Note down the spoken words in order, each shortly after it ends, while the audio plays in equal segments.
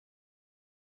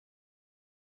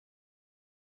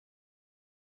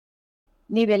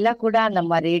ನೀವೆಲ್ಲ ಕೂಡ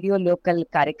ನಮ್ಮ ರೇಡಿಯೋ ಲೋಕಲ್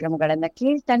ಕಾರ್ಯಕ್ರಮಗಳನ್ನ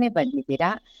ಕೇಳ್ತಾನೆ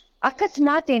ಬಂದಿದ್ದೀರಾ.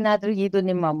 ಅಕಸ್ಮಾತ್ ಏನಾದ್ರೂ ಇದು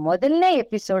ನಿಮ್ಮ ಮೊದಲನೇ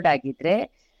ಎಪಿಸೋಡ್ ಆಗಿದ್ರೆ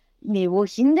ನೀವು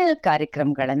ಹಿಂದಿನ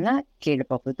ಕಾರ್ಯಕ್ರಮಗಳನ್ನ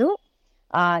ಕೇಳಬಹುದು.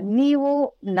 ನೀವು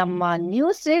ನಮ್ಮ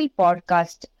ನ್ಯೂಸ್ ರೀಲ್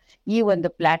ಪಾಡ್ಕಾಸ್ಟ್ ಈ ಒಂದು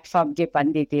ಪ್ಲಾಟ್ಫಾರ್ಮ್ಗೆ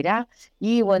ಬಂದಿದ್ದೀರಾ.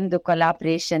 ಈ ಒಂದು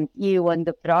ಕೊಲಾಬ್ರೇಷನ್, ಈ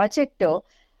ಒಂದು ಪ್ರಾಜೆಕ್ಟ್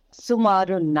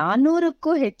ಸುಮಾರು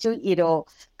 400ಕ್ಕೂ ಹೆಚ್ಚು ಇರೋ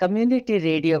ಕಮ್ಯುನಿಟಿ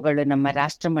ರೇಡಿಯೋಗಳು ನಮ್ಮ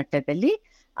ರಾಷ್ಟ್ರ ಮಟ್ಟದಲ್ಲಿ,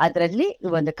 ಅದರಲ್ಲಿ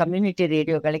ಒಂದು ಕಮ್ಯುನಿಟಿ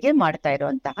ರೇಡಿಯೋಗಳಿಗೆ ಮಾಡ್ತಾ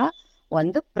ಇರುವಂತಹ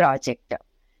ಒಂದು ಪ್ರಾಜೆಕ್ಟ್.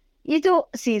 ಇದು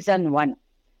ಸೀಸನ್ 1.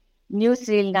 ನ್ಯೂಸ್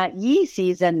ರೀಲ್ನ ಈ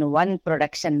ಸೀಸನ್ 1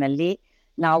 ಪ್ರೊಡಕ್ಷನ್ ನಲ್ಲಿ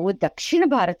ನಾವು ದಕ್ಷಿಣ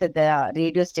ಭಾರತದ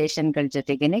ರೇಡಿಯೋ ಸ್ಟೇಷನ್ಗಳ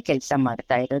ಜೊತೆಗೇನೆ ಕೆಲಸ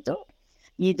ಮಾಡ್ತಾ ಇರೋದು.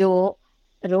 ಇದು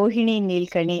ರೋಹಿಣಿ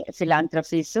ನೀಲ್ಕಣಿ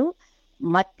ಫಿಲಾಂಥ್ರಫೀಸು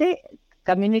ಮತ್ತೆ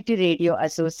community radio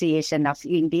association of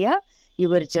India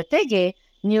ಇವರ ಜೊತೆಗೆ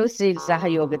ನ್ಯೂಸ್ ರೀಲ್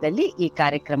ಸಹಯೋಗದಲ್ಲಿ ಈ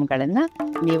ಕಾರ್ಯಕ್ರಮಗಳನ್ನ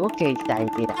ನೀವು ಕೇಳ್ತಾ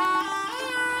ಇದ್ದೀರಾ.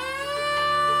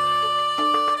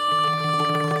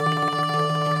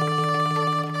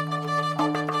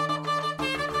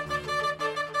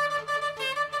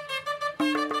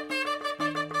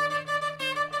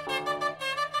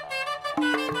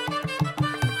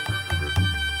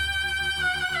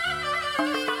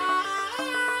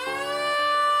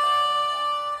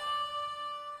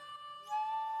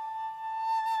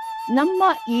 ನಮ್ಮ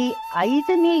ಈ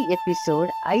 5ನೇ ಎಪಿಸೋಡ್,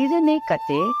 5ನೇ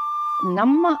ಕತೆ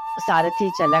ನಮ್ಮ ಸಾರಥಿ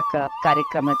ಚಾಲಕ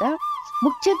ಕಾರ್ಯಕ್ರಮದ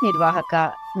ಮುಖ್ಯ ನಿರ್ವಾಹಕ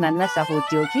ನನ್ನ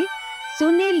ಸಹೋದ್ಯೋಗಿ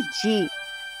ಸುನಿಲ್ ಜಿ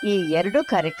ಈ 2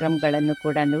 ಕಾರ್ಯಕ್ರಮಗಳನ್ನು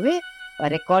ಕೂಡ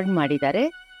ರೆಕಾರ್ಡ್ ಮಾಡಿದ್ದಾರೆ.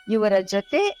 ಇವರ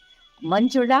ಜೊತೆ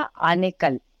ಮಂಜುಳಾ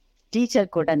ಆನೇಕಲ್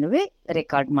ಟೀಚರ್ ಕೂಡ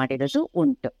ರೆಕಾರ್ಡ್ ಮಾಡಿರೋದು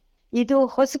ಉಂಟು. ಇದು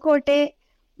ಹೊಸಕೋಟೆ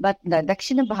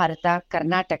ದಕ್ಷಿಣ ಭಾರತ,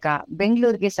 ಕರ್ನಾಟಕ,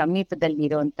 ಬೆಂಗಳೂರಿಗೆ ಸಮೀಪದಲ್ಲಿ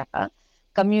ಇರುವಂತಹ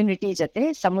ಕಮ್ಯುನಿಟಿ ಜೊತೆ,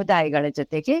 ಸಮುದಾಯಗಳ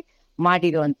ಜೊತೆಗೆ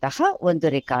ಮಾಡಿರುವಂತಹ ಒಂದು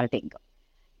ರೆಕಾರ್ಡಿಂಗ್.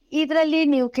 ಇದರಲ್ಲಿ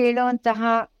ನೀವು ಕೇಳುವಂತಹ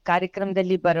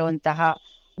ಕಾರ್ಯಕ್ರಮದಲ್ಲಿ ಬರುವಂತಹ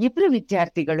 2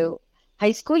 ವಿದ್ಯಾರ್ಥಿಗಳು,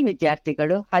 ಹೈಸ್ಕೂಲ್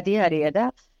ವಿದ್ಯಾರ್ಥಿಗಳು, ಹದಿಹರೆಯದ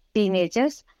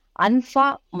ಟೀನೇಜರ್ಸ್, ಅನ್ಫಾ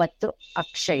ಮತ್ತು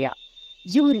ಅಕ್ಷಯ.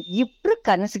 ಇವ್ರ 2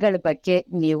 ಕನಸುಗಳ ಬಗ್ಗೆ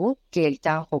ನೀವು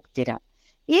ಕೇಳ್ತಾ ಹೋಗ್ತೀರಾ.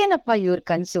 ಏನಪ್ಪ ಇವ್ರ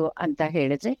ಕನಸು ಅಂತ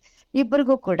ಹೇಳಿದ್ರೆ,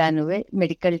 ಇಬ್ಬರಿಗೂ ಕೂಡ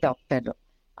ಮೆಡಿಕಲ್ ಡಾಕ್ಟರ್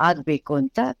ಆಗ್ಬೇಕು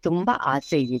ಅಂತ ತುಂಬಾ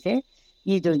ಆಸೆ ಇದೆ.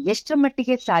 ಇದು ಎಷ್ಟು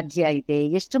ಮಟ್ಟಿಗೆ ಸಾಧ್ಯ ಇದೆ,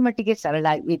 ಎಷ್ಟು ಮಟ್ಟಿಗೆ ಸರಳ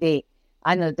ಇದೆ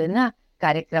ಅನ್ನೋದನ್ನ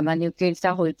ಕಾರ್ಯಕ್ರಮ ನೀವು ಕೇಳ್ತಾ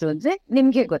ಹೋಯ್ತು ಅಂದ್ರೆ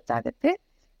ನಿಮ್ಗೆ ಗೊತ್ತಾಗುತ್ತೆ.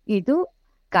 ಇದು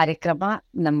ಕಾರ್ಯಕ್ರಮ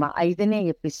ನಮ್ಮ 5ನೇ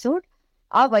ಎಪಿಸೋಡ್,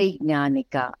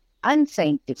 ಅವೈಜ್ಞಾನಿಕ,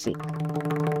 ಅನ್ಸೈಂಟಿಫಿಕ್.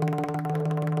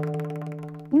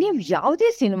 ನೀವು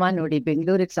ಯಾವುದೇ ಸಿನಿಮಾ ನೋಡಿ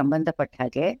ಬೆಂಗಳೂರಿಗೆ ಸಂಬಂಧಪಟ್ಟ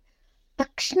ಹಾಗೆ,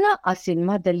 ತಕ್ಷಣ ಆ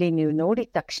ಸಿನಿಮಾದಲ್ಲಿ ನೀವು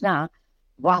ನೋಡಿದ ತಕ್ಷಣ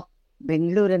ವಾಹ್,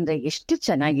 ಬೆಂಗಳೂರಂದ್ರೆ ಎಷ್ಟು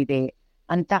ಚೆನ್ನಾಗಿದೆ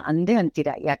ಅಂತ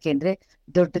ಅಂತೀರಾ. ಯಾಕೆಂದ್ರೆ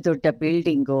ದೊಡ್ಡ ದೊಡ್ಡ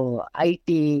ಬಿಲ್ಡಿಂಗು, IT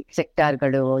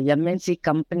ಸೆಕ್ಟಾರ್ಗಳು, MNC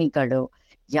ಕಂಪನಿಗಳು,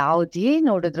 ಯಾವುದೇ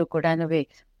ನೋಡಿದ್ರು ಕೂಡ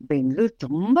ಬೆಂಗಳೂರು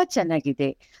ತುಂಬಾ ಚೆನ್ನಾಗಿದೆ.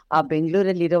 ಆ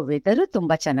ಬೆಂಗಳೂರಲ್ಲಿರೋ ವೆದರು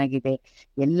ತುಂಬಾ ಚೆನ್ನಾಗಿದೆ.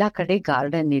 ಎಲ್ಲಾ ಕಡೆ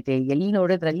ಗಾರ್ಡನ್ ಇದೆ, ಎಲ್ಲಿ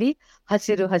ನೋಡೋದ್ರಲ್ಲಿ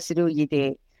ಹಸಿರು ಹಸಿರು ಇದೆ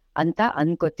ಅಂತ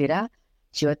ಅನ್ಕೋತೀರಾ.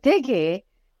 ಜೊತೆಗೆ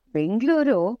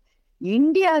ಬೆಂಗಳೂರು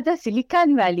ಇಂಡಿಯಾದ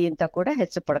ಸಿಲಿಕಾನ್ ವ್ಯಾಲಿ ಅಂತ ಕೂಡ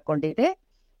ಹೆಸರು ಪಡ್ಕೊಂಡಿದೆ.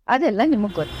 ಅದೆಲ್ಲ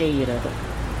ನಿಮಗೆ ಗೊತ್ತೇ ಇರೋದು.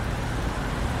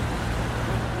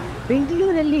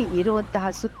 ಬೆಂಗಳೂರಲ್ಲಿ ಇರುವಂತಹ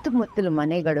ಸುತ್ತಮುತ್ತಲು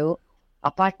ಮನೆಗಳು,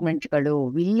 ಅಪಾರ್ಟ್ಮೆಂಟ್ಗಳು,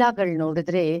 ವಿಲ್ಲಾಗಳು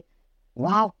ನೋಡಿದ್ರೆ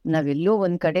ವಾವ್, ನಾವೆಲ್ಲೋ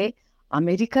ಒಂದ್ ಕಡೆ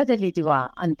ಅಮೆರಿಕಾದಲ್ಲಿದ್ದೀವ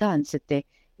ಅಂತ ಅನ್ಸುತ್ತೆ.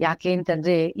 ಯಾಕೆ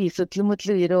ಅಂತಂದ್ರೆ ಈ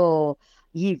ಸುತ್ತಮುತ್ತಲು ಇರೋ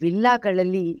ಈ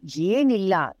ವಿಲ್ಲಾಗಳಲ್ಲಿ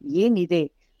ಏನಿದೆ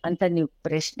ಅಂತ ನೀವು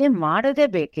ಪ್ರಶ್ನೆ ಮಾಡೋದೇ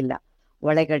ಬೇಕಿಲ್ಲ.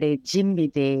 ಒಳಗಡೆ ಜಿಮ್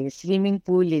ಇದೆ, ಸ್ವಿಮ್ಮಿಂಗ್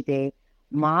ಪೂಲ್ ಇದೆ,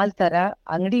 ಮಾಲ್ ತರ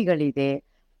ಅಂಗಡಿಗಳಿದೆ.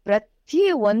 ಪ್ರತಿ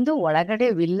ಒಂದು ಒಳಗಡೆ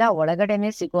ವಿಲ್ಲಾ ಒಳಗಡೆನೆ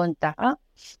ಸಿಗುವಂತಹ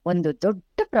ಒಂದು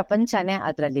ದೊಡ್ಡ ಪ್ರಪಂಚನೇ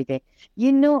ಅದ್ರಲ್ಲಿದೆ.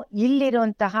 ಇನ್ನು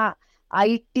ಇಲ್ಲಿರುವಂತಹ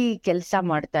IT ಕೆಲಸ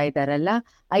ಮಾಡ್ತಾ ಇದ್ದಾರಲ್ಲ,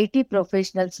 IT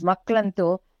ಪ್ರೊಫೆಷನಲ್ಸ್ ಮಕ್ಕಳಂತೂ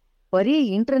ಬರೀ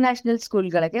ಇಂಟರ್ನ್ಯಾಷನಲ್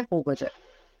ಸ್ಕೂಲ್ಗಳಿಗೆ ಹೋಗೋದು.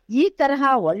 ಈ ತರಹ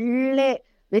ಒಳ್ಳೆ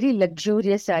ವೆರಿ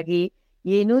ಲಕ್ಸುರಿಯಸ್ ಆಗಿ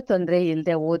ಏನೂ ತೊಂದರೆ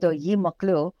ಇಲ್ಲದೆ ಓದೋ ಈ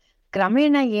ಮಕ್ಕಳು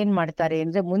ಕ್ರಮೇಣ ಏನ್ ಮಾಡ್ತಾರೆ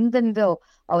ಅಂದ್ರೆ, ಮುಂದೊಂದು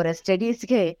ಅವರ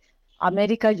ಸ್ಟಡೀಸ್ಗೆ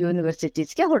ಅಮೆರಿಕ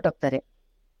ಯೂನಿವರ್ಸಿಟೀಸ್ಗೆ ಹೊರಟೋಗ್ತಾರೆ.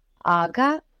 ಆಗ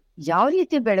ಯಾವ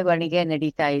ರೀತಿ ಬೆಳವಣಿಗೆ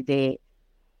ನಡೀತಾ ಇದೆ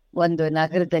ಒಂದು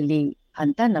ನಗರದಲ್ಲಿ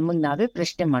ಅಂತ ನಮಗ್ ನಾವೇ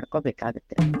ಪ್ರಶ್ನೆ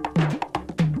ಮಾಡ್ಕೋಬೇಕಾಗುತ್ತೆ.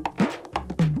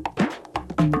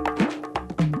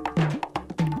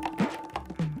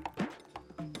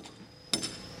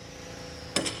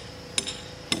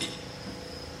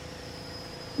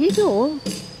 ಇದು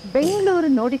ಬೆಂಗಳೂರು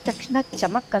ನೋಡಿದ ತಕ್ಷಣ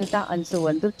ಚಮಕ್ ಅಂತ ಅನ್ಸೋ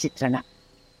ಒಂದು ಚಿತ್ರಣ.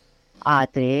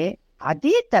 ಆದ್ರೆ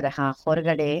ಅದೇ ತರಹ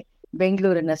ಹೊರಗಡೆ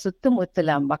ಬೆಂಗಳೂರಿನ ಸುತ್ತಮುತ್ತಲ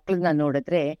ಮಕ್ಕಳನ್ನ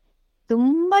ನೋಡಿದ್ರೆ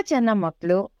ತುಂಬಾ ಜನ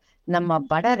ಮಕ್ಕಳು ನಮ್ಮ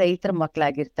ಬಡ ರೈತರ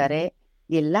ಮಕ್ಕಳಾಗಿರ್ತಾರೆ.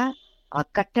 ಎಲ್ಲ ಆ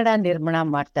ಕಟ್ಟಡ ನಿರ್ಮಾಣ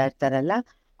ಮಾಡ್ತಾ ಇರ್ತಾರಲ್ಲ,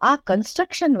 ಆ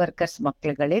ಕನ್ಸ್ಟ್ರಕ್ಷನ್ ವರ್ಕರ್ಸ್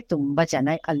ಮಕ್ಕಳುಗಳೇ ತುಂಬಾ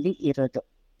ಜನ ಅಲ್ಲಿ ಇರೋದು.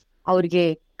 ಅವ್ರಿಗೆ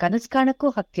ಕನಸು ಕಾಣಕ್ಕೂ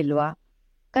ಹಕ್ಕಿಲ್ವಾ,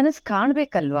 ಕನಸು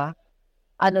ಕಾಣ್ಬೇಕಲ್ವಾ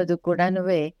ಅನ್ನೋದು ಕೂಡ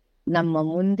ನಮ್ಮ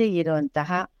ಮುಂದೆ ಇರುವಂತಹ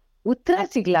ಉತ್ತರ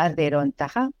ಸಿಗ್ಲಾರ್ದೆ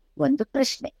ಇರುವಂತಹ ಒಂದು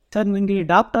ಪ್ರಶ್ನೆ. ಸರ್, ನನಗೆ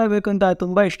ಡಾಕ್ಟರ್ ಆಗಬೇಕು ಅಂತ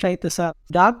ತುಂಬ ಇಷ್ಟ ಆಯಿತು ಸರ್.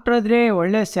 ಡಾಕ್ಟರ್ ಆದರೆ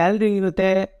ಒಳ್ಳೆ ಸ್ಯಾಲ್ರಿ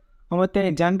ಇರುತ್ತೆ, ಮತ್ತು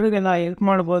ಜನರಿಗೆಲ್ಲ ಹೆಲ್ಪ್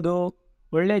ಮಾಡ್ಬೋದು,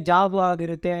 ಒಳ್ಳೆ ಜಾಬ್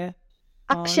ಆಗಿರುತ್ತೆ.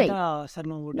 ಅಕ್ಷಯ್, ಸರ್,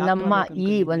 ನಮ್ಮ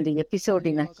ಈ ಒಂದು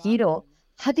ಎಪಿಸೋಡಿನ ಹೀರೋ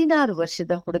 16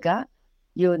 ವರ್ಷದ ಹುಡುಗ.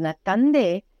 ಇವನ ತಂದೆ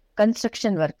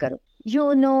ಕನ್ಸ್ಟ್ರಕ್ಷನ್ ವರ್ಕರು.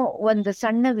 ಇವನು ಒಂದು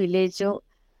ಸಣ್ಣ ವಿಲೇಜು,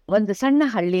 ಒಂದು ಸಣ್ಣ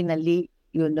ಹಳ್ಳಿನಲ್ಲಿ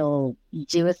ಇವನು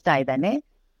ಜೀವಿಸ್ತಾ ಇದ್ದಾನೆ.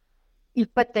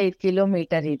 25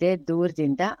 ಕಿಲೋಮೀಟರ್ ಇದೆ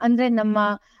ದೂರದಿಂದ. ಅಂದ್ರೆ ನಮ್ಮ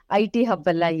IT ಹಬ್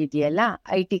ಎಲ್ಲ ಇದೆಯಲ್ಲ,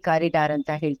 IT ಕಾರಿಡಾರ್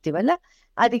ಅಂತ ಹೇಳ್ತೀವಲ್ಲ,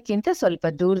 ಅದಕ್ಕಿಂತ ಸ್ವಲ್ಪ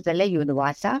ದೂರದಲ್ಲೇ ಇವನು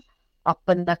ವಾಸ.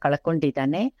 ಅಪ್ಪನ್ನ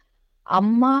ಕಳ್ಕೊಂಡಿದ್ದಾನೆ.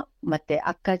 ಅಮ್ಮ ಮತ್ತೆ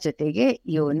ಅಕ್ಕ ಜೊತೆಗೆ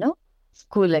ಇವನು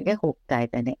ಸ್ಕೂಲಿಗೆ ಹೋಗ್ತಾ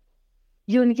ಇದ್ದಾನೆ.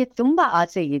 ಇವನಿಗೆ ತುಂಬಾ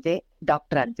ಆಸೆ ಇದೆ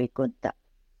ಡಾಕ್ಟರ್ ಆಗ್ಬೇಕು ಅಂತ.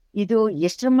 ಇದು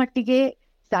ಎಷ್ಟರ ಮಟ್ಟಿಗೆ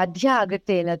ಸಾಧ್ಯ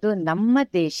ಆಗುತ್ತೆ ಅನ್ನೋದು ನಮ್ಮ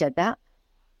ದೇಶದ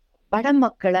ಬಡ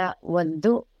ಮಕ್ಕಳ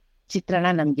ಒಂದು ಚಿತ್ರಣ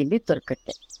ನಮ್ಗಿಲ್ಲಿ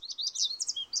ದೊರಕುತ್ತೆ.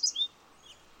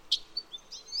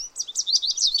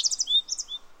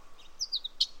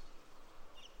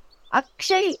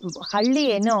 ಅಕ್ಷಯ್ ಹಳ್ಳಿ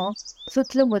ಏನೋ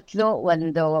ಸುತ್ತಲೂ ಮುತ್ತಲು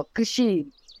ಒಂದು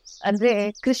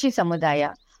ಕೃಷಿ ಸಮುದಾಯ,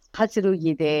 ಹಸಿರು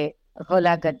ಇದೆ, ಹೊಲ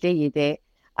ಗದ್ದೆ ಇದೆ.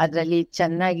 ಅದರಲ್ಲಿ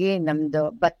ಚೆನ್ನಾಗಿ ನಮ್ದು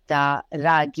ಭತ್ತ,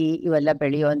 ರಾಗಿ ಇವೆಲ್ಲ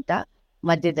ಬೆಳೆಯುವಂತ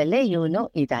ಮಧ್ಯದಲ್ಲೇ ಇವನು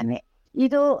ಇದ್ದಾನೆ.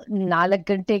 ಇದು 4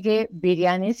 ಗಂಟೆಗೆ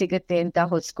ಬಿರಿಯಾನಿ ಸಿಗುತ್ತೆ ಅಂತ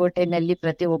ಹೊಸಕೋಟೆನಲ್ಲಿ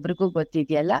ಪ್ರತಿಯೊಬ್ಬರಿಗೂ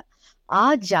ಗೊತ್ತಿದೆಯಲ್ಲ, ಆ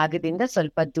ಜಾಗದಿಂದ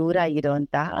ಸ್ವಲ್ಪ ದೂರ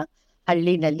ಇರುವಂತಹ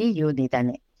ಹಳ್ಳಿನಲ್ಲಿ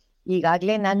ಇವನಿದ್ದಾನೆ.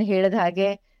 ಈಗಾಗ್ಲೇ ನಾನು ಹೇಳಿದ ಹಾಗೆ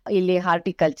ಇಲ್ಲಿ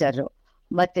ಹಾರ್ಟಿಕಲ್ಚರ್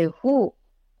ಮತ್ತೆ ಹೂ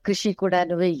ಕೃಷಿ ಕೂಡ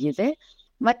ಇದೆ.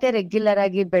 ಮತ್ತೆ ರೆಗ್ಯುಲರ್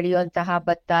ಆಗಿ ಬೆಳೆಯುವಂತಹ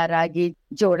ಭತ್ತ, ರಾಗಿ,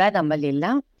 ಜೋಳ ನಮ್ಮಲ್ಲಿಲ್ಲ.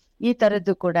 ಈ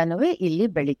ತರದ್ದು ಕೂಡ ಇಲ್ಲಿ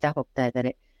ಬೆಳೀತಾ ಹೋಗ್ತಾ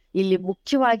ಇದ್ದಾರೆ. ಇಲ್ಲಿ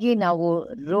ಮುಖ್ಯವಾಗಿ ನಾವು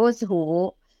ರೋಸ್ ಹೂವು,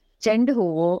 ಚೆಂಡು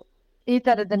ಹೂವು, ಈ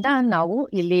ತರದನ್ನ ನಾವು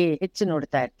ಇಲ್ಲಿ ಹೆಚ್ಚು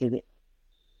ನೋಡ್ತಾ ಇರ್ತೀವಿ.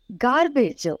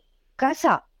 ಗಾರ್ಬೇಜ್, ಕಸ,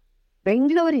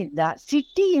 ಬೆಂಗಳೂರಿಂದ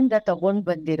ಸಿಟಿಯಿಂದ ತಗೊಂಡ್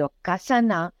ಬಂದಿರೋ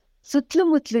ಕಸನ ಸುತ್ತಲೂ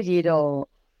ಮುತ್ತಲು ಇರೋ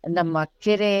ನಮ್ಮ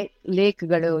ಕೆರೆ,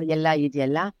 ಲೇಕ್ಗಳು ಎಲ್ಲ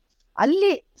ಇದೆಯಲ್ಲ,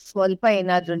 ಅಲ್ಲಿ ಸ್ವಲ್ಪ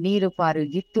ಏನಾದ್ರೂ ನೀರು ಪಾರು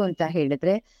ಇತ್ತು ಅಂತ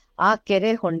ಹೇಳಿದ್ರೆ ಆ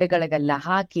ಕೆರೆ ಹೊಂಡೆಗಳಿಗೆಲ್ಲ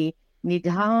ಹಾಕಿ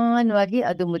ನಿಧಾನವಾಗಿ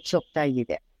ಅದು ಮುಚ್ಚೋಗ್ತಾ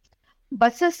ಇದೆ.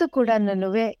 ಬಸ್ಸಸ್ ಕೂಡ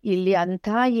ಇಲ್ಲಿ ಅಂತ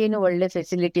ಏನು ಒಳ್ಳೆ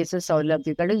ಫೆಸಿಲಿಟೀಸ್,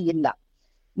 ಸೌಲಭ್ಯಗಳು ಇಲ್ಲ.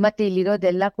 ಮತ್ತೆ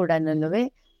ಇಲ್ಲಿರೋದೆಲ್ಲ ಕೂಡ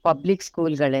ಪಬ್ಲಿಕ್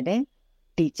ಸ್ಕೂಲ್ಗಳೇನೆ.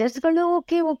 ಟೀಚರ್ಸ್ಗಳು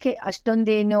ಓಕೆ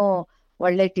ಅಷ್ಟೊಂದೇನು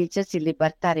ಒಳ್ಳೆ ಟೀಚರ್ಸ್ ಇಲ್ಲಿ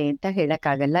ಬರ್ತಾರೆ ಅಂತ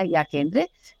ಹೇಳಕ್ಕಾಗಲ್ಲ. ಯಾಕೆಂದ್ರೆ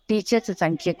ಟೀಚರ್ಸ್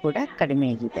ಸಂಖ್ಯೆ ಕೂಡ ಕಡಿಮೆ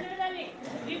ಆಗಿದೆ.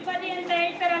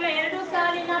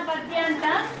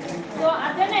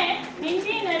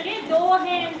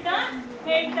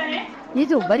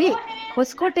 ಇದು ಬರೀ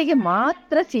ಹೊಸಕೋಟೆಗೆ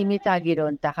ಮಾತ್ರ ಸೀಮಿತ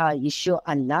ಆಗಿರುವಂತಹ ಇಶ್ಯೂ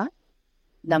ಅಲ್ಲ.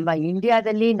 ನಮ್ಮ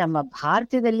ಇಂಡಿಯಾದಲ್ಲಿ, ನಮ್ಮ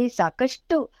ಭಾರತದಲ್ಲಿ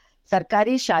ಸಾಕಷ್ಟು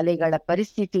ಸರ್ಕಾರಿ ಶಾಲೆಗಳ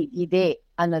ಪರಿಸ್ಥಿತಿ ಇದೆ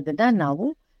ಅನ್ನೋದನ್ನ ನಾವು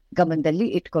ಗಮನದಲ್ಲಿ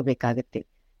ಇಟ್ಕೋಬೇಕಾಗತ್ತೆ.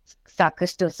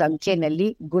 ಸಾಕಷ್ಟು ಸಂಖ್ಯೆಯಲ್ಲಿ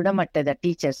ಗುಣಮಟ್ಟದ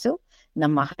ಟೀಚರ್ಸು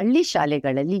ನಮ್ಮ ಹಳ್ಳಿ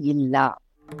ಶಾಲೆಗಳಲ್ಲಿ ಇಲ್ಲ.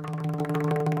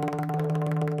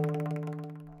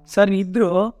 ಸರ್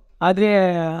ಇದ್ರು, ಆದರೆ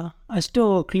ಅಷ್ಟು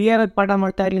ಕ್ಲಿಯರಾಗಿ ಪಾಠ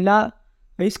ಮಾಡ್ತಾ ಇರಲಿಲ್ಲ.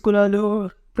 ಹೈಸ್ಕೂಲಲ್ಲೂ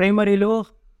ಪ್ರೈಮರಿಲೂ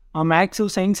ಮ್ಯಾಥ್ಸು,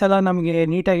 ಸೈನ್ಸ್ ಎಲ್ಲ ನಮಗೆ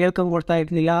ನೀಟಾಗಿ ಹೇಳ್ಕೊಂಡು ಕೊಡ್ತಾ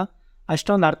ಇರಲಿಲ್ಲ.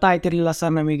 ಅಷ್ಟೊಂದು ಅರ್ಥ ಆಯ್ತಿರಲಿಲ್ಲ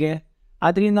ಸರ್ ನಮಗೆ.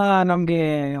 ಅದರಿಂದ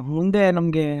ಮುಂದೆ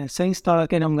ನಮಗೆ ಸೈನ್ಸ್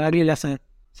ತೊಗೊಳಕ್ಕೆ ನಮ್ಗೆ ಆಗಲಿಲ್ಲ ಸರ್.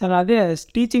 ಅದೇ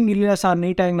ಟೀಚಿಂಗ್ ಇರಲಿಲ್ಲ ಸರ್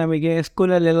ನೀಟಾಗಿ. ನಮಗೆ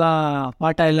ಸ್ಕೂಲಲ್ಲೆಲ್ಲ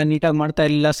ಪಾಠ ಎಲ್ಲ ನೀಟಾಗಿ ಮಾಡ್ತಾ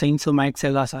ಇರಲಿಲ್ಲ, ಸೈನ್ಸು ಮ್ಯಾಥ್ಸ್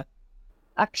ಎಲ್ಲ ಸರ್.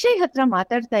 ಅಕ್ಷಯ್ ಹತ್ರ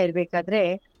ಮಾತಾಡ್ತಾ ಇರ್ಬೇಕಾದ್ರೆ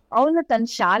ಅವನು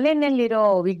ತನ್ನ ಶಾಲೆನಲ್ಲಿರೋ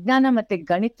ವಿಜ್ಞಾನ ಮತ್ತೆ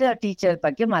ಗಣಿತ ಟೀಚರ್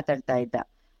ಬಗ್ಗೆ ಮಾತಾಡ್ತಾ ಇದ್ದ.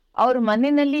 ಅವ್ರ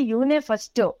ಮನೆಯಲ್ಲಿ ಇವನೇ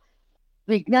ಫಸ್ಟ್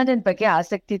ವಿಜ್ಞಾನದ ಬಗ್ಗೆ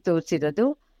ಆಸಕ್ತಿ ತೋರಿಸಿರೋದು.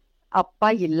 ಅಪ್ಪ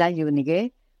ಇಲ್ಲ ಇವನಿಗೆ.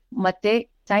 ಮತ್ತೆ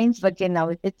ಸೈನ್ಸ್ ಬಗ್ಗೆ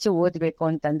ನಾವು ಹೆಚ್ಚು ಓದ್ಬೇಕು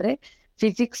ಅಂತಂದ್ರೆ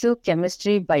ಫಿಸಿಕ್ಸ್,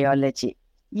 ಕೆಮಿಸ್ಟ್ರಿ, ಬಯಾಲಜಿ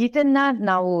ಇದನ್ನ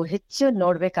ನಾವು ಹೆಚ್ಚು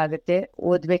ನೋಡ್ಬೇಕಾಗತ್ತೆ,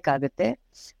 ಓದ್ಬೇಕಾಗತ್ತೆ.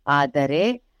 ಆದರೆ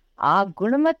ಆ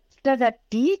ಗುಣಮಟ್ಟದ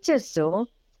ಟೀಚರ್ಸು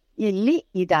ಇಲ್ಲಿ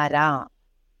ಇದಾರಾ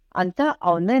ಅಂತ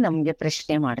ಅವನೇ ನಮ್ಗೆ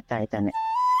ಪ್ರಶ್ನೆ ಮಾಡ್ತಾ ಇದ್ದಾನೆ.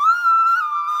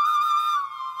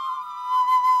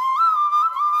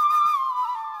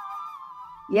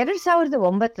 ಎರಡ್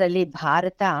 2009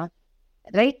 Bharat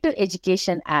right to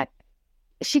education act,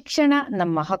 ಶಿಕ್ಷಣ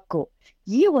ನಮ್ಮ ಹಕ್ಕು,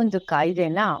 ಈ ಒಂದು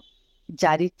ಕಾಯ್ದೆನ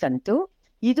ಜಾರಿ ತಂತು.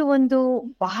 ಇದು ಒಂದು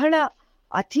ಬಹಳ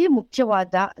ಅತಿ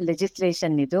ಮುಖ್ಯವಾದ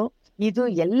ಲೆಜಿಸ್ಲೇಷನ್. ಇದು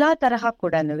ಎಲ್ಲಾ ತರಹ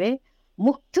ಕೂಡ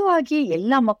ಮುಕ್ತವಾಗಿ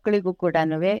ಎಲ್ಲ ಮಕ್ಕಳಿಗೂ ಕೂಡ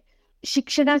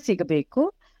ಶಿಕ್ಷಣ ಸಿಗಬೇಕು.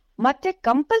 ಮತ್ತೆ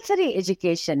ಕಂಪಲ್ಸರಿ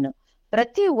ಎಜುಕೇಶನ್,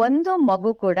 ಪ್ರತಿ ಒಂದು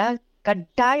ಮಗು ಕೂಡ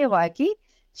ಕಡ್ಡಾಯವಾಗಿ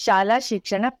ಶಾಲಾ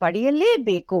ಶಿಕ್ಷಣ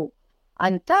ಪಡೆಯಲೇಬೇಕು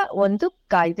ಅಂತ ಒಂದು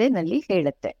ಕಾಯ್ದೆನಲ್ಲಿ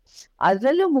ಹೇಳುತ್ತೆ.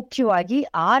 ಅದರಲ್ಲೂ ಮುಖ್ಯವಾಗಿ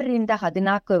 6ರಿಂದ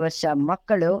 14 ವರ್ಷ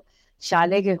ಮಕ್ಕಳು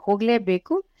ಶಾಲೆಗೆ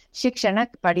ಹೋಗ್ಲೇಬೇಕು, ಶಿಕ್ಷಣ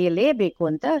ಪಡೆಯಲೇಬೇಕು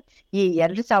ಅಂತ ಈ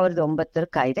 2009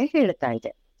 ಕಾಯ್ದೆ ಹೇಳ್ತಾ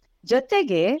ಇದೆ.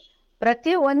 ಜೊತೆಗೆ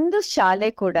ಪ್ರತಿ ಒಂದು ಶಾಲೆ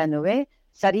ಕೂಡ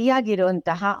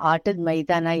ಸರಿಯಾಗಿರುವಂತಹ ಆಟದ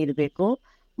ಮೈದಾನ ಇರಬೇಕು,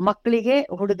 ಮಕ್ಕಳಿಗೆ,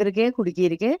 ಹುಡುಗರಿಗೆ,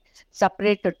 ಹುಡುಗಿರಿಗೆ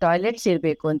ಸಪರೇಟ್ ಟಾಯ್ಲೆಟ್ಸ್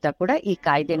ಇರಬೇಕು ಅಂತ ಕೂಡ ಈ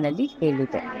ಕಾಯ್ದೆನಲ್ಲಿ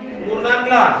ಹೇಳಿದೆ.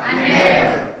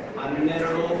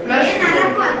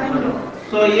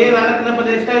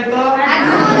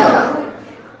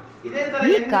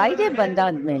 ಈ ಕಾಯ್ದೆ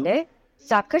ಬಂದಾದ್ಮೇಲೆ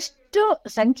ಸಾಕಷ್ಟು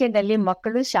ಸಂಖ್ಯೆಯಲ್ಲಿ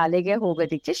ಮಕ್ಕಳು ಶಾಲೆಗೆ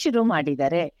ಹೋಗೋದಿಕ್ಕೆ ಶುರು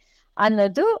ಮಾಡಿದ್ದಾರೆ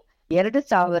ಅನ್ನೋದು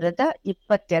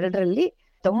 2022ರಲ್ಲಿ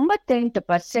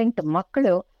 98%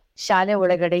 ಮಕ್ಕಳು ಶಾಲೆ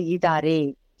ಒಳಗಡೆ ಇದ್ದಾರೆ,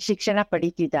 ಶಿಕ್ಷಣ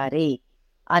ಪಡಿತಿದ್ದಾರೆ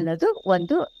ಅನ್ನೋದು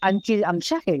ಒಂದು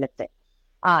ಅಂಶ ಹೇಳುತ್ತೆ.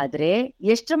 ಆದ್ರೆ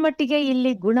ಎಷ್ಟರ ಮಟ್ಟಿಗೆ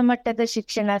ಇಲ್ಲಿ ಗುಣಮಟ್ಟದ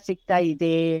ಶಿಕ್ಷಣ ಸಿಗ್ತಾ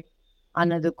ಇದೆ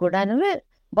ಅನ್ನೋದು ಕೂಡ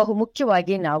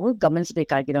ಬಹುಮುಖ್ಯವಾಗಿ ನಾವು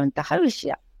ಗಮನಿಸಬೇಕಾಗಿರುವಂತಹ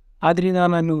ವಿಷಯ. ಆದ್ರಿಂದ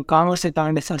ನಾನು ಕಾಮರ್ಸೇ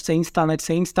ತಗೊಂಡೆ ಸರ್. ಸೈನ್ಸ್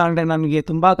ತಗೊಂಡ್ರೆ ನನಗೆ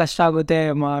ತುಂಬ ಕಷ್ಟ ಆಗುತ್ತೆ.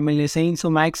 ಆಮೇಲೆ ಸೈನ್ಸು,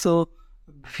 ಮ್ಯಾಥ್ಸು,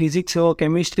 ಫಿಸಿಕ್ಸು,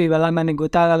 ಕೆಮಿಸ್ಟ್ರಿ ಇವೆಲ್ಲ ನನಗೆ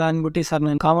ಗೊತ್ತಾಗಲ್ಲ ಅಂದ್ಬಿಟ್ಟು ಸರ್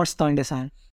ನಾನು ಕಾಮರ್ಸ್ ತಗೊಂಡೆ ಸರ್.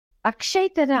 ಅಕ್ಷಯ್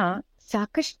ತರ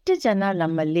ಸಾಕಷ್ಟು ಜನ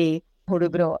ನಮ್ಮಲ್ಲಿ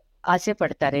ಹುಡುಗರು ಆಸೆ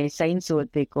ಪಡ್ತಾರೆ ಸೈನ್ಸ್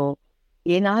ಓದ್ಬೇಕು,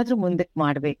 ಏನಾದ್ರೂ ಮುಂದಕ್ಕೆ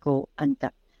ಮಾಡಬೇಕು ಅಂತ.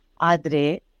 ಆದ್ರೆ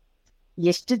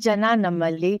ಎಷ್ಟು ಜನ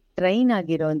ನಮ್ಮಲ್ಲಿ ಟ್ರೈನ್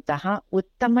ಆಗಿರುವಂತಹ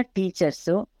ಉತ್ತಮ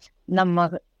ಟೀಚರ್ಸು ನಮ್ಮ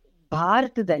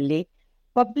ಭಾರತದಲ್ಲಿ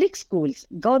ಪಬ್ಲಿಕ್ ಸ್ಕೂಲ್ಸ್,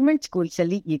 ಗೌರ್ಮೆಂಟ್ ಸ್ಕೂಲ್ಸ್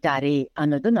ಅಲ್ಲಿ ಇದ್ದಾರೆ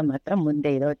ಅನ್ನೋದು ನಮ್ಮ ಹತ್ರ ಮುಂದೆ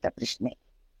ಇರುವಂತ ಪ್ರಶ್ನೆ.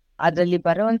 ಅದರಲ್ಲಿ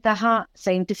ಬರುವಂತಹ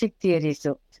ಸೈಂಟಿಫಿಕ್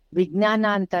ಥಿಯರೀಸು, ವಿಜ್ಞಾನ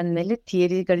ಅಂತ ಅಂದ್ಮೇಲೆ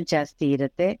ಥಿಯರಿಗಳು ಜಾಸ್ತಿ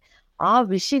ಇರುತ್ತೆ. ಆ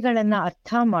ವಿಷಯಗಳನ್ನ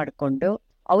ಅರ್ಥ ಮಾಡಿಕೊಂಡು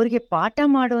ಅವ್ರಿಗೆ ಪಾಠ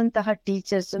ಮಾಡುವಂತಹ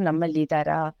ಟೀಚರ್ಸು ನಮ್ಮಲ್ಲಿ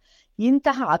ಇದ್ದಾರಾ?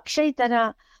 ಇಂತಹ ಅಕ್ಷಯ್ ತರ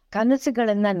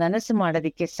ಕನಸುಗಳನ್ನ ನನಸು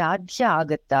ಮಾಡೋದಿಕ್ಕೆ ಸಾಧ್ಯ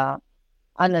ಆಗತ್ತಾ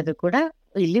ಅನ್ನೋದು ಕೂಡ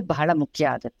ಇಲ್ಲಿ ಬಹಳ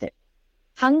ಮುಖ್ಯ ಆಗುತ್ತೆ.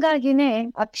 ಹಂಗಾಗಿನೇ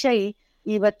ಅಕ್ಷಯ್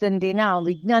ಇವತ್ತಿನ ದಿನ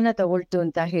ವಿಜ್ಞಾನ ತಗೊಳ್ತು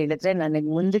ಅಂತ ಹೇಳಿದ್ರೆ ನನಗೆ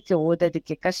ಮುಂದಕ್ಕೆ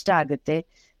ಓದೋದಕ್ಕೆ ಕಷ್ಟ ಆಗುತ್ತೆ,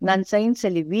 ನಾನು ಸೈನ್ಸ್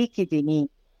ಅಲ್ಲಿ ವೀಕ್ ಇದ್ದೀನಿ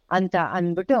ಅಂತ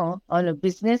ಅಂದ್ಬಿಟ್ಟು ಅವನು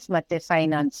ಬಿಸ್ನೆಸ್ ಮತ್ತೆ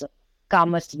ಫೈನಾನ್ಸ್,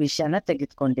 ಕಾಮರ್ಸ್ ವಿಷಯನ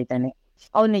ತೆಗೆದುಕೊಂಡಿದ್ದಾನೆ.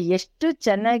 ಅವನು ಎಷ್ಟು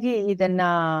ಚೆನ್ನಾಗಿ ಇದನ್ನ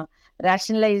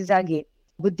ರ್ಯಾಷನಲೈಸ್ ಆಗಿ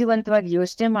ಬುದ್ಧಿವಂತವಾಗಿ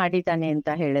ಯೋಚನೆ ಮಾಡಿದ್ದಾನೆ ಅಂತ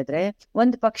ಹೇಳಿದ್ರೆ,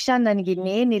 ಒಂದು ಪಕ್ಷ ನನಗೆ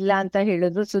ಇನ್ನೇನಿಲ್ಲ ಅಂತ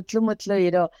ಹೇಳಿದ್ರು ಸುತ್ತಲೂ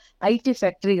ಇರೋ IT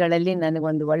ಫ್ಯಾಕ್ಟ್ರಿಗಳಲ್ಲಿ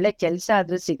ನನಗೊಂದು ಒಳ್ಳೆ ಕೆಲಸ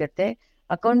ಆದ್ರೂ ಸಿಗತ್ತೆ,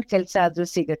 ಅಕೌಂಟ್ ಕೆಲಸ ಆದ್ರೂ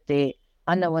ಸಿಗತ್ತೆ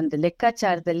ಅನ್ನೋ ಒಂದು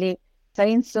ಲೆಕ್ಕಾಚಾರದಲ್ಲಿ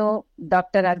ಸೈನ್ಸು,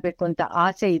 ಡಾಕ್ಟರ್ ಆಗ್ಬೇಕು ಅಂತ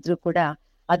ಆಸೆ ಇದ್ರೂ ಕೂಡ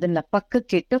ಅದನ್ನ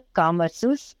ಪಕ್ಕಕ್ಕಿಟ್ಟು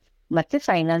ಕಾಮರ್ಸು ಮತ್ತೆ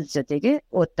ಫೈನಾನ್ಸ್ ಜೊತೆಗೆ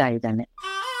ಓದ್ತಾ ಇದ್ದಾನೆ.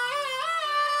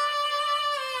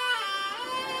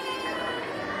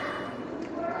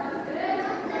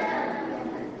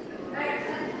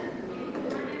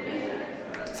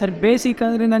 ಸರ್ ಬೇಸಿಕ್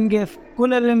ಅಂದರೆ ನನಗೆ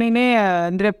ಸ್ಕೂಲಲ್ಲೇ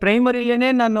ಅಂದರೆ ಪ್ರೈಮರಿಲೇ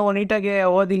ನಾನು ನೀಟಾಗಿ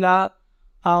ಓದಿಲ್ಲ,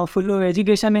 ಫುಲ್ಲು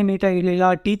ಎಜುಕೇಷನ್ನೇ ನೀಟಾಗಿರಲಿಲ್ಲ.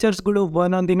 ಟೀಚರ್ಸ್ಗಳು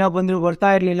ಒಂದೊಂದು ದಿನ ಬಂದರೂ ಬರ್ತಾ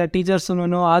ಇರಲಿಲ್ಲ ಟೀಚರ್ಸೂ,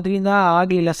 ಆದ್ರಿಂದ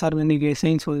ಆಗಲಿಲ್ಲ ಸರ್ ನನಗೆ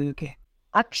ಸೈನ್ಸ್ ಓದೋದಕ್ಕೆ.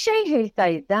 ಅಕ್ಷಯ್ ಹೇಳ್ತಾ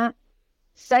ಇದ್ದ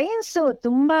ಸೈನ್ಸು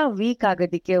ತುಂಬಾ ವೀಕ್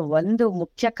ಆಗೋದಿಕ್ಕೆ ಒಂದು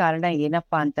ಮುಖ್ಯ ಕಾರಣ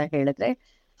ಏನಪ್ಪಾ ಅಂತ ಹೇಳಿದ್ರೆ,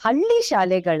 ಹಳ್ಳಿ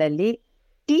ಶಾಲೆಗಳಲ್ಲಿ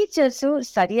ಟೀಚರ್ಸು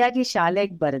ಸರಿಯಾಗಿ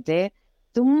ಶಾಲೆಗೆ ಬರದೆ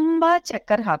ತುಂಬಾ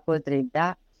ಚಕ್ಕರ್ ಹಾಕೋದ್ರಿಂದ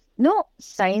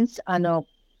ಸೈನ್ಸ್ ಅನ್ನೋ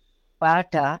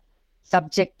ಪಾಠ,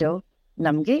 ಸಬ್ಜೆಕ್ಟು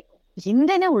ನಮ್ಗೆ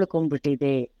ಹಿಂದೆನೆ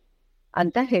ಉಳ್ಕೊಂಡ್ಬಿಟ್ಟಿದೆ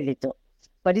ಅಂತ ಹೇಳಿತು.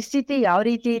 ಪರಿಸ್ಥಿತಿ ಯಾವ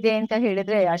ರೀತಿ ಇದೆ ಅಂತ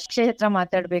ಹೇಳಿದ್ರೆ, ಅಕ್ಷಯ್ ಹತ್ರ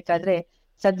ಮಾತಾಡ್ಬೇಕಾದ್ರೆ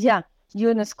ಸದ್ಯ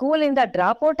ಇವನು ಸ್ಕೂಲಿಂದ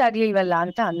ಡ್ರಾಪ್ ಔಟ್ ಆಗ್ಲಿಲ್ವಲ್ಲ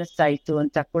ಅಂತ ಅನ್ನಿಸ್ತಾ ಇತ್ತು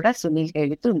ಅಂತ ಕೂಡ ಸುನೀಲ್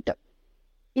ಹೇಳಿದ್ದುಂಟು.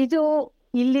 ಇದು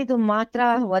ಇಲ್ಲಿದು ಮಾತ್ರ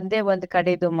ಒಂದೇ ಒಂದು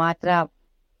ಕಡೆದು ಮಾತ್ರ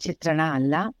ಚಿತ್ರಣ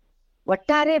ಅಲ್ಲ,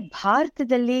 ಒಟ್ಟಾರೆ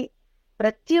ಭಾರತದಲ್ಲಿ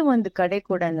ಪ್ರತಿಯೊಂದು ಕಡೆ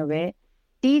ಕೂಡ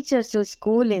ಟೀಚರ್ಸು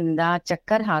ಸ್ಕೂಲಿಂದ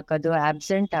ಚಕ್ಕರ್ ಹಾಕೋದು,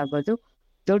 ಆಬ್ಸೆಂಟ್ ಆಗೋದು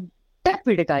ದೊಡ್ಡ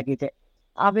ಪಿಡುಗಾಗಿದೆ.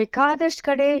 ಆ ಬೇಕಾದಷ್ಟು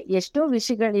ಕಡೆ ಎಷ್ಟೋ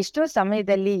ವಿಷಯಗಳು, ಎಷ್ಟೋ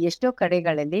ಸಮಯದಲ್ಲಿ, ಎಷ್ಟೋ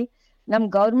ಕಡೆಗಳಲ್ಲಿ ನಮ್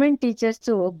ಗೌರ್ಮೆಂಟ್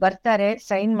ಟೀಚರ್ಸು ಬರ್ತಾರೆ,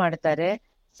 ಸೈನ್ ಮಾಡ್ತಾರೆ,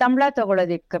 ಸಂಬಳ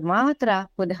ತಗೊಳ್ಳೋದಿಕ್ಕೆ ಮಾತ್ರ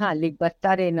ಪುನಃ ಅಲ್ಲಿಗೆ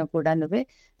ಬರ್ತಾರೆ ಅನ್ನೋ ಕೂಡ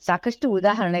ಸಾಕಷ್ಟು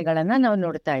ಉದಾಹರಣೆಗಳನ್ನ ನಾವು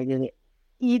ನೋಡ್ತಾ ಇದ್ದೀವಿ.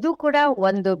 ಇದು ಕೂಡ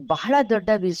ಒಂದು ಬಹಳ ದೊಡ್ಡ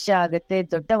ವಿಷಯ ಆಗತ್ತೆ,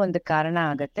 ದೊಡ್ಡ ಒಂದು ಕಾರಣ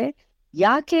ಆಗತ್ತೆ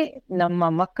ಯಾಕೆ ನಮ್ಮ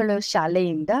ಮಕ್ಕಳು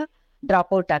ಶಾಲೆಯಿಂದ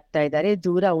ಡ್ರಾಪ್ ಔಟ್ ಆಗ್ತಾ ಇದ್ದಾರೆ,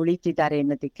 ದೂರ ಉಳಿತಿದ್ದಾರೆ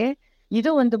ಅನ್ನೋದಕ್ಕೆ. ಇದು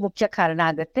ಒಂದು ಮುಖ್ಯ ಕಾರಣ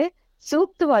ಆಗತ್ತೆ.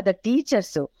 ಸೂಕ್ತವಾದ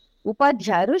ಟೀಚರ್ಸು,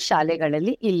 ಉಪಾಧ್ಯಾಯರು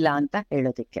ಶಾಲೆಗಳಲ್ಲಿ ಇಲ್ಲ ಅಂತ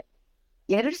ಹೇಳೋದಿಕ್ಕೆ.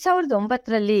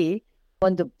 2009ರಲ್ಲಿ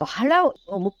ಒಂದು ಬಹಳ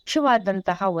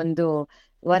ಮುಖ್ಯವಾದಂತಹ ಒಂದು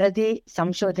ವರದಿ,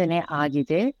 ಸಂಶೋಧನೆ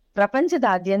ಆಗಿದೆ.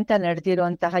 ಪ್ರಪಂಚದಾದ್ಯಂತ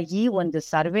ನಡೆದಿರುವಂತಹ ಈ ಒಂದು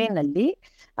ಸರ್ವೆನಲ್ಲಿ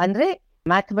ಅಂದ್ರೆ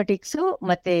ಮ್ಯಾಥಮೆಟಿಕ್ಸು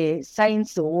ಮತ್ತೆ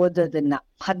ಸೈನ್ಸ್ ಓದೋದನ್ನ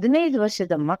 15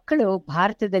 ವರ್ಷದ ಮಕ್ಕಳು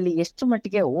ಭಾರತದಲ್ಲಿ ಎಷ್ಟು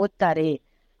ಮಟ್ಟಿಗೆ ಓದ್ತಾರೆ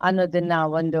ಅನ್ನೋದನ್ನ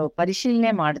ಒಂದು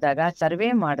ಪರಿಶೀಲನೆ ಮಾಡಿದಾಗ, ಸರ್ವೆ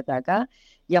ಮಾಡಿದಾಗ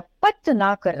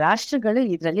 74 ರಾಷ್ಟ್ರಗಳು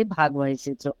ಇದರಲ್ಲಿ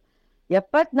ಭಾಗವಹಿಸಿದ್ರು.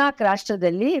 74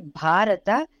 ರಾಷ್ಟ್ರದಲ್ಲಿ ಭಾರತ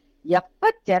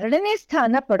 72ನೇ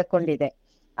ಸ್ಥಾನ ಪಡ್ಕೊಂಡಿದೆ.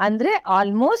 ಅಂದ್ರೆ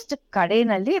ಆಲ್ಮೋಸ್ಟ್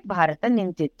ಕಡೆನಲ್ಲಿ ಭಾರತ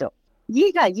ನಿಂತಿತ್ತು.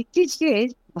 ಈಗ ಇತ್ತೀಚೆಗೆ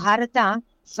ಭಾರತ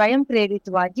ಸ್ವಯಂ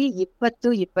ಪ್ರೇರಿತವಾಗಿ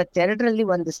 2022ರಲ್ಲಿ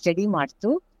ಒಂದು ಸ್ಟಡಿ ಮಾಡ್ತು,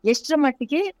 ಎಷ್ಟರ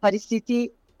ಮಟ್ಟಿಗೆ ಪರಿಸ್ಥಿತಿ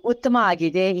ಉತ್ತಮ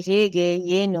ಆಗಿದೆ, ಹೇಗೆ,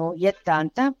 ಏನು, ಎತ್ತ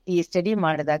ಅಂತ ಈ ಸ್ಟಡಿ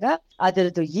ಮಾಡಿದಾಗ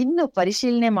ಅದರದ್ದು ಇನ್ನು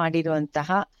ಪರಿಶೀಲನೆ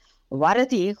ಮಾಡಿರುವಂತಹ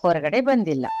ವರದಿ ಹೊರಗಡೆ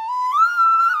ಬಂದಿಲ್ಲ.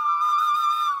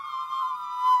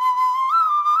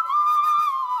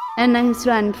 ನನ್ನ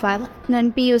ಹೆಸರು ಅನ್ಫಾಲ್. ನಾನು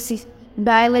PUC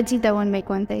ಬಯಾಲಜಿ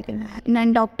ತಗೊಳ್ಬೇಕು ಅಂತ ಇದ್ದೀನಿ.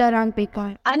 ನಾನು ಡಾಕ್ಟರ್ ಆಗಬೇಕು.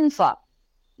 ಅನ್ಫಾ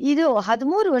ಇದು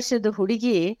 13 ವರ್ಷದ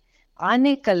ಹುಡುಗಿ,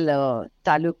 ಆನೇಕಲ್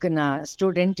ತಾಲೂಕಿನ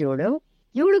ಸ್ಟೂಡೆಂಟ್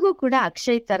ಇವಳಿಗೂ ಕೂಡ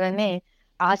ಅಕ್ಷಯ್ ತರನೇ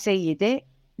ಆಸೆ ಇದೆ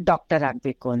ಡಾಕ್ಟರ್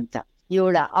ಆಗ್ಬೇಕು ಅಂತ.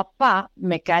 ಇವಳ ಅಪ್ಪ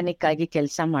ಮೆಕ್ಯಾನಿಕ್ ಆಗಿ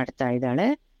ಕೆಲಸ ಮಾಡ್ತಾ ಇದ್ದಾಳೆ.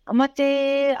 ಮತ್ತೆ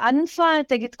ಅನ್ಫಾ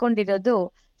ತೆಗೆದುಕೊಂಡಿರೋದು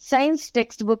ಸೈನ್ಸ್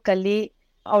ಟೆಕ್ಸ್ಟ್ ಬುಕ್ ಅಲ್ಲಿ.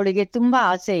 ಅವಳಿಗೆ ತುಂಬಾ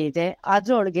ಆಸೆ ಇದೆ,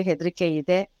 ಆದ್ರೂ ಅವಳಿಗೆ ಹೆದರಿಕೆ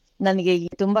ಇದೆ. ನನಗೆ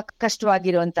ತುಂಬಾ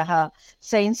ಕಷ್ಟವಾಗಿರುವಂತಹ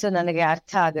ಸೈನ್ಸ್ ನನಗೆ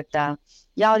ಅರ್ಥ ಆಗತ್ತಾ,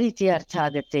 ಯಾವ ರೀತಿ ಅರ್ಥ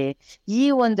ಆಗತ್ತೆ, ಈ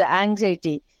ಒಂದು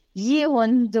ಆಂಗ್ಸೈಟಿ, ಈ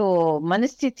ಒಂದು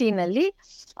ಮನಸ್ಥಿತಿನಲ್ಲಿ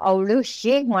ಅವಳು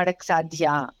ಹೇಗ್ ಮಾಡಕ್ ಸಾಧ್ಯ,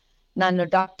 ನಾನು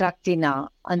ಡಾಕ್ಟರ್ ಆಗ್ತೀನಾ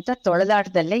ಅಂತ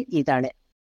ತೊಳೆದಾಟದಲ್ಲೇ ಇದ್ದಾಳೆ.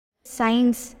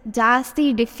 ಸೈನ್ಸ್ ಜಾಸ್ತಿ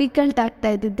ಡಿಫಿಕಲ್ಟ್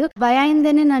ಆಗ್ತಾ ಇದ್ದಿದ್ದು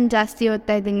ಭಯದಿಂದನೇ ನಾನು ಜಾಸ್ತಿ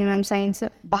ಓದ್ತಾ ಇದ್ದೀನಿ ಮ್ಯಾಮ್ ಸೈನ್ಸ್.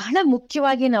 ಬಹಳ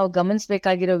ಮುಖ್ಯವಾಗಿ ನಾವು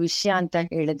ಗಮನಿಸಬೇಕಾಗಿರೋ ವಿಷಯ ಅಂತ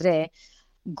ಹೇಳಿದ್ರೆ,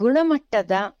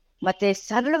 ಗುಣಮಟ್ಟದ ಮತ್ತೆ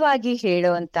ಸರಳವಾಗಿ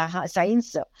ಹೇಳುವಂತಹ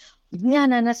ಸೈನ್ಸ್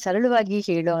ವಿಜ್ಞಾನನ ಸರಳವಾಗಿ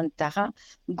ಹೇಳುವಂತಹ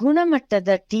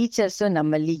ಗುಣಮಟ್ಟದ ಟೀಚರ್ಸ್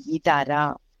ನಮ್ಮಲ್ಲಿ ಇದ್ದಾರಾ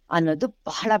ಅನ್ನೋದು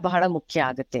ಬಹಳ ಬಹಳ ಮುಖ್ಯ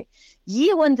ಆಗುತ್ತೆ. ಈ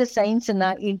ಒಂದು ಸೈನ್ಸ್ ನ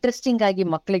ಇಂಟ್ರೆಸ್ಟಿಂಗ್ ಆಗಿ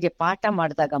ಮಕ್ಕಳಿಗೆ ಪಾಠ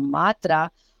ಮಾಡಿದಾಗ ಮಾತ್ರ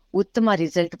ಉತ್ತಮ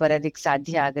ರಿಸಲ್ಟ್ ಬರೋದಿಕ್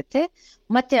ಸಾಧ್ಯ ಆಗುತ್ತೆ.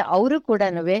 ಮತ್ತೆ ಅವರು ಕೂಡ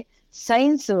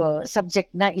ಸೈನ್ಸ್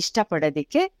ಸಬ್ಜೆಕ್ಟ್ ನ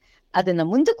ಇಷ್ಟಪಡೋದಿಕ್ಕೆ, ಅದನ್ನ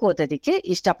ಮುಂದಕ್ಕೆ ಓದೋದಿಕ್ಕೆ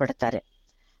ಇಷ್ಟಪಡ್ತಾರೆ.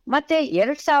 ಮತ್ತೆ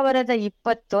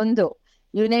 2021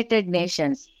 ಯುನೈಟೆಡ್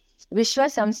ನೇಷನ್ಸ್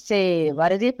ವಿಶ್ವಸಂಸ್ಥೆ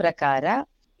ವರದಿ ಪ್ರಕಾರ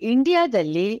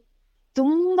ಇಂಡಿಯಾದಲ್ಲಿ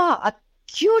ತುಂಬಾ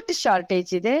ಅಕ್ಯೂಟ್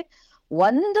ಶಾರ್ಟೇಜ್ ಇದೆ.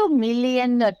 1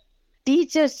 ಮಿಲಿಯನ್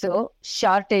ಟೀಚರ್ಸ್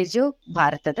ಶಾರ್ಟೇಜು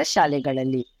ಭಾರತದ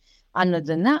ಶಾಲೆಗಳಲ್ಲಿ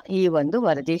ಅನ್ನೋದನ್ನ ಈ ಒಂದು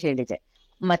ವರದಿ ಹೇಳಿದೆ.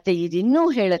 ಮತ್ತೆ ಇದಿನ್ನೂ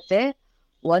ಹೇಳುತ್ತೆ,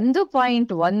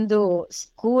 1.1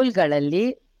 ಸ್ಕೂಲ್ಗಳಲ್ಲಿ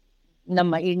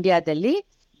ನಮ್ಮ ಇಂಡಿಯಾದಲ್ಲಿ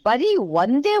ಬರೀ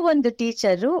ಒಂದೇ ಒಂದು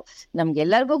ಟೀಚರು,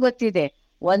 ನಮ್ಗೆಲ್ಲರಿಗೂ ಗೊತ್ತಿದೆ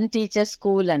ಒನ್ ಟೀಚರ್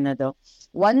ಸ್ಕೂಲ್ ಅನ್ನೋದು,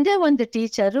 ಒಂದೇ ಒಂದು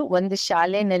ಟೀಚರು ಒಂದು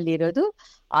ಶಾಲೆನಲ್ಲಿರೋದು,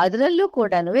 ಅದರಲ್ಲೂ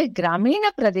ಕೂಡ ಗ್ರಾಮೀಣ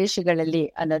ಪ್ರದೇಶಗಳಲ್ಲಿ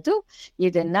ಅನ್ನೋದು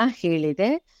ಇದನ್ನ ಹೇಳಿದೆ.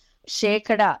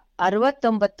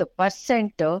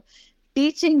 69%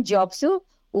 ಟೀಚಿಂಗ್ ಜಾಬ್ಸು,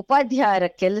 ಉಪಾಧ್ಯಾಯರ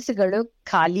ಕೆಲಸಗಳು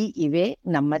ಖಾಲಿ ಇವೆ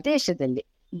ನಮ್ಮ ದೇಶದಲ್ಲಿ.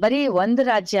 ಬರೀ 1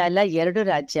 ರಾಜ್ಯ ಅಲ್ಲ, 2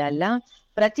 ರಾಜ್ಯ ಅಲ್ಲ,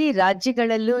 ಪ್ರತಿ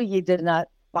ರಾಜ್ಯಗಳಲ್ಲೂ ಇದನ್ನ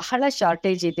ಬಹಳ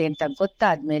ಶಾರ್ಟೇಜ್ ಇದೆ ಅಂತ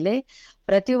ಗೊತ್ತಾದ್ಮೇಲೆ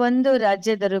ಪ್ರತಿಯೊಂದು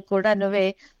ರಾಜ್ಯದರೂ ಕೂಡ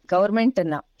ಗವರ್ಮೆಂಟ್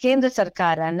ಅನ್ನ, ಕೇಂದ್ರ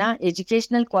ಸರ್ಕಾರನ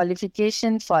ಎಜುಕೇಶನಲ್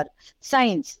ಕ್ವಾಲಿಫಿಕೇಶನ್ ಫಾರ್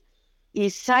ಸೈನ್ಸ್, ಈ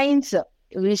ಸೈನ್ಸ್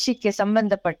ವಿಷಯಕ್ಕೆ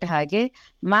ಸಂಬಂಧಪಟ್ಟ ಹಾಗೆ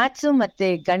ಮ್ಯಾಥ್ಸ್ ಮತ್ತೆ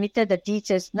ಗಣಿತದ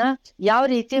ಟೀಚರ್ಸ್ ನ ಯಾವ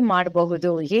ರೀತಿ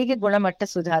ಮಾಡಬಹುದು, ಹೇಗೆ ಗುಣಮಟ್ಟ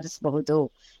ಸುಧಾರಿಸಬಹುದು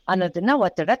ಅನ್ನೋದನ್ನ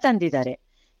ಒತ್ತಡ ತಂದಿದ್ದಾರೆ.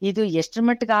 ಇದು ಎಷ್ಟರ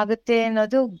ಮಟ್ಟಿಗೆ ಆಗುತ್ತೆ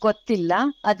ಅನ್ನೋದು ಗೊತ್ತಿಲ್ಲ,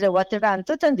 ಆದ್ರೆ ಒತ್ತಡ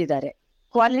ಅಂತೂ ತಂದಿದ್ದಾರೆ.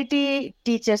 ಕ್ವಾಲಿಟಿ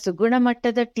ಟೀಚರ್ಸ್,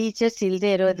 ಗುಣಮಟ್ಟದ ಟೀಚರ್ಸ್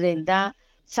ಇಲ್ಲದೆ ಇರೋದ್ರಿಂದ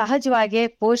ಸಹಜವಾಗಿ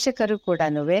ಪೋಷಕರು ಕೂಡ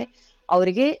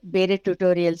ಅವರಿಗೆ ಬೇರೆ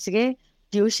ಟ್ಯುಟೋರಿಯಲ್ಸ್ಗೆ,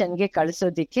 ಟ್ಯೂಷನ್ಗೆ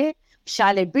ಕಳಿಸೋದಿಕ್ಕೆ,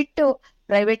 ಶಾಲೆ ಬಿಟ್ಟು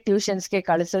ಪ್ರೈವೇಟ್ ಟ್ಯೂಷನ್ಸ್ಗೆ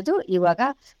ಕಳಿಸೋದು ಇವಾಗ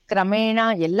ಕ್ರಮೇಣ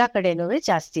ಎಲ್ಲ ಕಡೆನೂ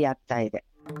ಜಾಸ್ತಿ ಆಗ್ತಾ ಇದೆ.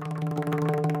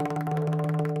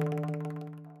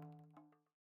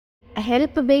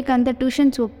 ಹೆಲ್ಪ್ ಬೇಕಂತ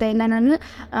ಟ್ಯೂಷನ್ಸ್ ಹೋಗ್ತಾ ಇಲ್ಲ, ನಾನು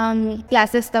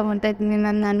ಕ್ಲಾಸಸ್ ತಗೊತಾ ಇದ್ದೀನಿ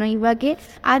ನಾನು ಇವಾಗೆ.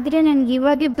 ಆದರೆ ನನಗೆ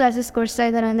ಇವಾಗೆ ಕ್ಲಾಸಸ್ ಕೊಡಿಸ್ತಾ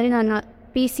ಇದ್ದಾರೆ ಅಂದರೆ ನಾನು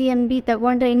PCMB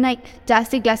ತಗೊಂಡ್ರೆ ಇನ್ನೂ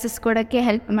ಜಾಸ್ತಿ ಕ್ಲಾಸಸ್ ಕೊಡೋಕ್ಕೆ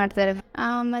ಹೆಲ್ಪ್ ಮಾಡ್ತಾರೆ.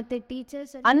 ಮತ್ತು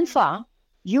ಟೀಚರ್ಸ್ ಅನ್ಫಾ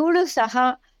ಇವಳು ಸಹ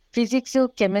ಫಿಸಿಕ್ಸು,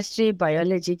 ಕೆಮಿಸ್ಟ್ರಿ,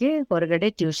 ಬಯಾಲಜಿಗೆ ಹೊರಗಡೆ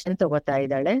ಟ್ಯೂಷನ್ ತಗೋತಾ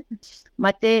ಇದ್ದಾಳೆ.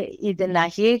 ಮತ್ತೆ ಇದನ್ನ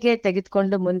ಹೇಗೆ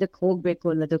ತೆಗೆದುಕೊಂಡು ಮುಂದಕ್ಕೆ ಹೋಗ್ಬೇಕು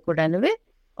ಅನ್ನೋದು ಕೂಡ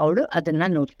ಅವಳು ಅದನ್ನ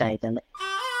ನೋಡ್ತಾ ಇದ್ದಾಳೆ.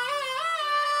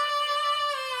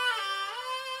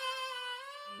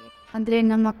 ಅಂದರೆ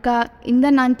ನಮ್ಮ ಅಕ್ಕ ಇಂದ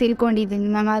ನಾನು ತಿಳ್ಕೊಂಡಿದ್ದೀನಿ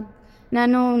ಮ್ಯಾಮ್.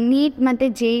 ನಾನು ನೀಟ್ ಮತ್ತು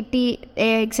JET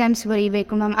ಎಕ್ಸಾಮ್ಸ್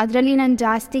ಬರೀಬೇಕು ಮ್ಯಾಮ್. ಅದರಲ್ಲಿ ನಾನು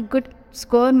ಜಾಸ್ತಿ ಗುಡ್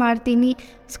ಸ್ಕೋರ್ ಮಾಡ್ತೀನಿ,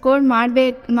 ಸ್ಕೋರ್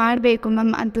ಮಾಡಬೇಕು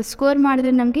ಮ್ಯಾಮ್. ಅಂತ ಸ್ಕೋರ್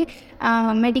ಮಾಡಿದ್ರೆ ನಮಗೆ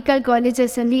ಮೆಡಿಕಲ್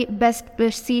ಕಾಲೇಜಸಲ್ಲಿ ಬೆಸ್ಟ್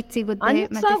ಸೀಟ್ ಸಿಗುತ್ತೆ.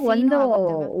 ಒಂದು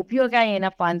ಉಪಯೋಗ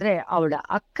ಏನಪ್ಪಾ ಅಂದ್ರೆ, ಅವಳ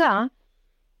ಅಕ್ಕ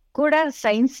ಕೂಡ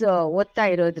ಸೈನ್ಸ್ ಓದ್ತಾ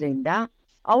ಇರೋದ್ರಿಂದ,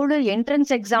 ಅವಳು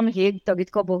ಎಂಟ್ರೆನ್ಸ್ ಎಕ್ಸಾಮ್ ಹೇಗ್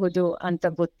ತೆಗೆದುಕೋಬಹುದು ಅಂತ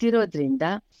ಗೊತ್ತಿರೋದ್ರಿಂದ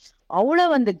ಅವಳ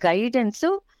ಒಂದು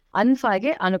ಗೈಡೆನ್ಸು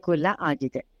ಅನ್ಫಾಗೆ ಅನುಕೂಲ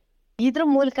ಆಗಿದೆ. ಇದ್ರ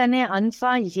ಮೂಲಕನೇ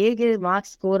ಅನ್ಫಾ ಹೇಗೆ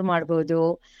ಮಾರ್ಕ್ಸ್ ಸ್ಕೋರ್ ಮಾಡ್ಬೋದು,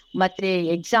 ಮತ್ತೆ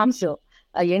ಎಕ್ಸಾಮ್ಸ್,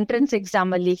 ಎಂಟ್ರೆನ್ಸ್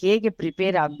ಎಕ್ಸಾಮ್ ಅಲ್ಲಿ ಹೇಗೆ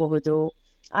ಪ್ರಿಪೇರ್ ಆಗಬಹುದು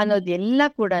ಅನ್ನೋದೆಲ್ಲ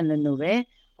ಕೂಡ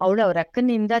ಅವಳು ಅವ್ರ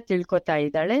ಅಕ್ಕನಿಂದ ತಿಳ್ಕೊತಾ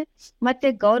ಇದ್ದಾಳೆ. ಮತ್ತೆ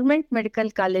ಗೌರ್ಮೆಂಟ್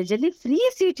ಮೆಡಿಕಲ್ ಕಾಲೇಜಲ್ಲಿ ಫ್ರೀ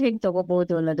ಸೀಟ್ ಹೇಗೆ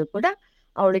ತಗೋಬಹುದು ಅನ್ನೋದು ಕೂಡ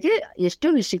ಅವಳಿಗೆ ಎಷ್ಟು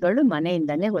ವಿಷಯಗಳು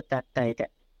ಮನೆಯಿಂದಾನೇ ಗೊತ್ತಾಗ್ತಾ ಇದೆ.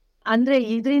 ಅಂದ್ರೆ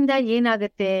ಇದರಿಂದ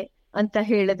ಏನಾಗುತ್ತೆ ಅಂತ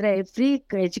ಹೇಳಿದ್ರೆ, ಫ್ರೀ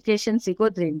ಎಜುಕೇಶನ್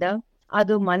ಸಿಗೋದ್ರಿಂದ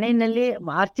ಅದು ಮನೆಯಲ್ಲಿ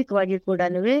ಆರ್ಥಿಕವಾಗಿ ಕೂಡ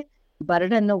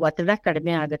ಬರ್ಡನ್ನು, ಒತ್ತಡ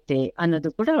ಕಡಿಮೆ ಆಗುತ್ತೆ ಅನ್ನೋದು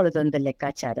ಕೂಡ ಅವಳದೊಂದು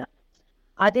ಲೆಕ್ಕಾಚಾರ.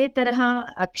 ಅದೇ ತರಹ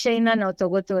ಅಕ್ಷಯ್ನ ನಾವು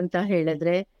ತಗೋತು ಅಂತ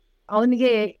ಹೇಳಿದ್ರೆ,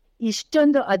 ಅವನಿಗೆ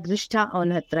ಇಷ್ಟೊಂದು ಅದೃಷ್ಟ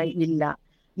ಅವನ ಹತ್ರ ಇಲ್ಲ.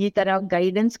 ಈ ತರ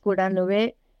ಗೈಡೆನ್ಸ್ ಕೂಡ,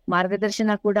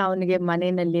 ಮಾರ್ಗದರ್ಶನ ಕೂಡ ಅವನಿಗೆ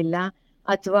ಮನೆಯಲ್ಲಿಲ್ಲ,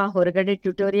 ಅಥವಾ ಹೊರಗಡೆ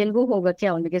ಟ್ಯುಟೋರಿಯಲ್ಗೂ ಹೋಗಕ್ಕೆ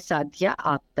ಅವನಿಗೆ ಸಾಧ್ಯ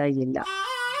ಆಗ್ತಾ ಇಲ್ಲ.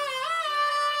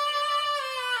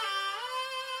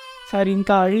 ಸರ್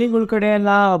ಇಂಥ ಹಳ್ಳಿಗಳ ಕಡೆ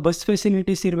ಎಲ್ಲ ಬಸ್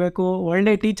ಫೆಸಿಲಿಟೀಸ್ ಇರಬೇಕು,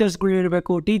 ಒಳ್ಳೆ ಟೀಚರ್ಸ್ಗಳು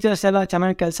ಇರಬೇಕು, ಟೀಚರ್ಸ್ ಎಲ್ಲ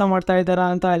ಚೆನ್ನಾಗಿ ಕೆಲಸ ಮಾಡ್ತಾ ಇದ್ದಾರಾ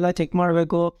ಅಂತ ಎಲ್ಲ ಚೆಕ್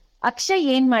ಮಾಡಬೇಕು. ಅಕ್ಷಯ್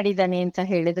ಏನ್ ಮಾಡಿದಾನೆ ಅಂತ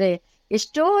ಹೇಳಿದ್ರೆ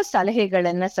ಎಷ್ಟೋ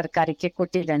ಸಲಹೆಗಳನ್ನ ಸರ್ಕಾರಕ್ಕೆ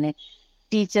ಕೊಟ್ಟಿದ್ದಾನೆ.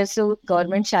 ಟೀಚರ್ಸು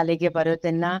ಗೌರ್ಮೆಂಟ್ ಶಾಲೆಗೆ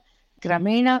ಬರೋದನ್ನ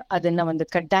ಕ್ರಮೇಣ ಅದನ್ನ ಒಂದು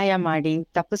ಕಡ್ಡಾಯ ಮಾಡಿ,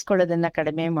 ತಪ್ಪಿಸ್ಕೊಳ್ಳೋದನ್ನ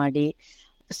ಕಡಿಮೆ ಮಾಡಿ,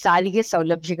 ಸಾರಿಗೆ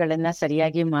ಸೌಲಭ್ಯಗಳನ್ನ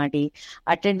ಸರಿಯಾಗಿ ಮಾಡಿ,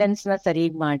 ಅಟೆಂಡೆನ್ಸ್ ನ ಸರಿ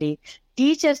ಮಾಡಿ,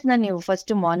 ಟೀಚರ್ಸ್ ನ ನೀವು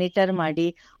ಫಸ್ಟ್ ಮಾನಿಟರ್ ಮಾಡಿ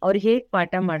ಅವ್ರು ಹೇಗ್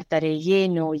ಪಾಠ ಮಾಡ್ತಾರೆ,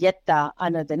 ಏನು ಎತ್ತ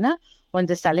ಅನ್ನೋದನ್ನ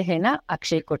ಒಂದು ಸಲಹೆನ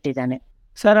ಅಕ್ಷಯ್ ಕೊಟ್ಟಿದ್ದಾನೆ.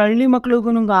 ಸರ್ ಹಳ್ಳಿ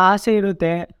ಮಕ್ಳಿಗೂ ನಮ್ಗೆ ಆಸೆ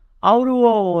ಇರುತ್ತೆ, ಅವರು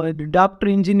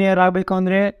ಡಾಕ್ಟ್ರ್ ಇಂಜಿನಿಯರ್ ಆಗಬೇಕು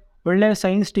ಅಂದರೆ ಒಳ್ಳೆ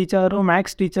ಸೈನ್ಸ್ ಟೀಚರು,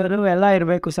 ಮ್ಯಾಥ್ಸ್ ಟೀಚರು ಎಲ್ಲ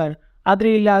ಇರಬೇಕು ಸರ್. ಆದರೆ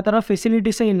ಇಲ್ಲಿ ಆ ಥರ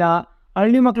ಫೆಸಿಲಿಟೀಸೇ ಇಲ್ಲ.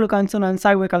 ಹಳ್ಳಿ ಮಕ್ಳು ಕನಸು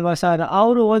ನನಸಾಗಬೇಕಲ್ವ ಸರ್.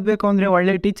 ಅವರು ಓದಬೇಕು ಅಂದರೆ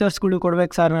ಒಳ್ಳೆ ಟೀಚರ್ಸ್ಗಳು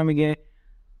ಕೊಡ್ಬೇಕು ಸರ್ ನಮಗೆ.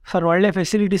 ಸರ್ ಒಳ್ಳೆ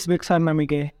ಫೆಸಿಲಿಟೀಸ್ ಬೇಕು ಸರ್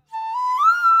ನಮಗೆ.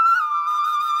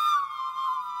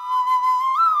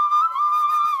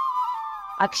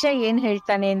 ಅಕ್ಷಯ್ ಏನ್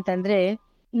ಹೇಳ್ತಾನೆ ಅಂತಂದ್ರೆ,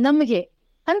 ನಮ್ಗೆ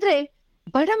ಅಂದ್ರೆ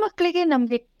ಬಡ ಮಕ್ಕಳಿಗೆ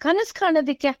ನಮ್ಗೆ ಕನಸು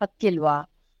ಕಾಣೋದಿಕ್ಕೆ ಹಕ್ಕಿಲ್ವಾ?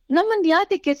 ನಮ್ಮನ್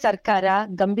ಯಾತಕ್ಕೆ ಸರ್ಕಾರ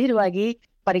ಗಂಭೀರವಾಗಿ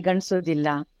ಪರಿಗಣಿಸೋದಿಲ್ಲ?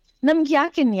 ನಮ್ಗೆ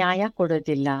ಯಾಕೆ ನ್ಯಾಯ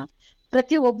ಕೊಡೋದಿಲ್ಲ?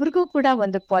 ಪ್ರತಿ ಒಬ್ರಿಗೂ ಕೂಡ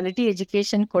ಒಂದು ಕ್ವಾಲಿಟಿ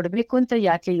ಎಜುಕೇಶನ್ ಕೊಡ್ಬೇಕು ಅಂತ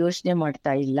ಯಾಕೆ ಯೋಚನೆ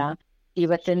ಮಾಡ್ತಾ ಇಲ್ಲ?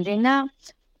 ಇವತ್ತಿನ ದಿನ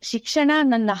ಶಿಕ್ಷಣ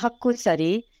ನನ್ನ ಹಕ್ಕು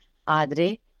ಸರಿ, ಆದ್ರೆ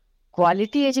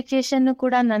ಕ್ವಾಲಿಟಿ ಎಜುಕೇಶನ್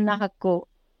ಕೂಡ ನನ್ನ ಹಕ್ಕು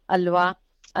ಅಲ್ವಾ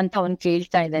ಅಂತ ಅವನ್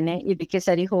ಕೇಳ್ತಾ ಇದ್ದಾನೆ. ಇದಕ್ಕೆ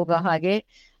ಸರಿ ಹೋಗೋ ಹಾಗೆ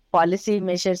ಪಾಲಿಸಿ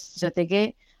ಮೆಷರ್ಸ್ ಜೊತೆಗೆ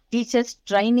ಟೀಚರ್ಸ್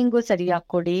ಟ್ರೈನಿಂಗು ಸರಿಯಾಗಿ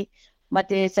ಕೊಡಿ,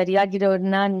 ಮತ್ತೆ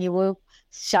ಸರಿಯಾಗಿರೋರ್ನ ನೀವು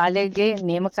ಶಾಲೆಗೆ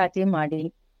ನೇಮಕಾತಿ ಮಾಡಿ,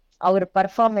 ಅವ್ರ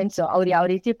ಪರ್ಫಾರ್ಮೆನ್ಸ್, ಅವ್ರು ಯಾವ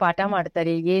ರೀತಿ ಪಾಠ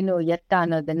ಮಾಡ್ತಾರೆ, ಏನು ಎತ್ತ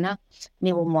ಅನ್ನೋದನ್ನ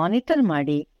ನೀವು ಮಾನಿಟರ್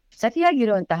ಮಾಡಿ,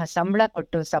 ಸರಿಯಾಗಿರುವಂತಹ ಸಂಬಳ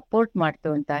ಕೊಟ್ಟು ಸಪೋರ್ಟ್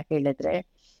ಮಾಡ್ತು ಅಂತ ಹೇಳಿದ್ರೆ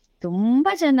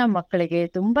ತುಂಬಾ ಜನ ಮಕ್ಕಳಿಗೆ,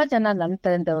 ತುಂಬಾ ಜನ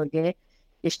ನಂತರದವ್ರಿಗೆ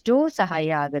ಎಷ್ಟೋ ಸಹಾಯ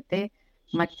ಆಗತ್ತೆ.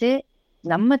 ಮತ್ತೆ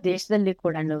ನಮ್ಮ ದೇಶದಲ್ಲಿ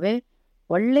ಕೂಡ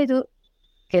ಒಳ್ಳೇದು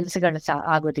ಕೆಲಸಗಳು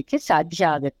ಆಗೋದಕ್ಕೆ ಸಾಧ್ಯ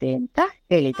ಆಗತ್ತೆ ಅಂತ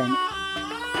ಹೇಳಿದ್ದಾನೆ.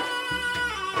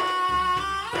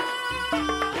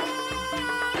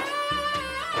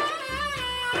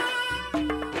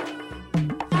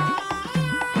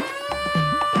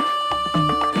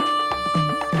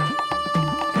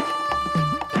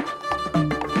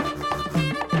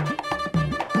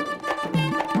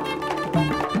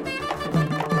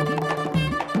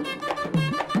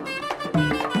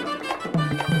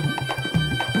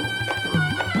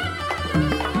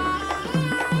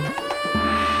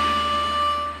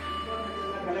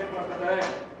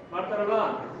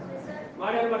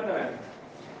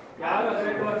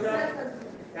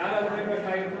 ಯಾರು 18 ವರ್ಷ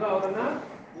ಆಗಿರ್ತದೋ ಅವರನ್ನ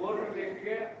ವೋಟರ್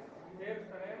ಲಿಸ್ಟ್ಗೆ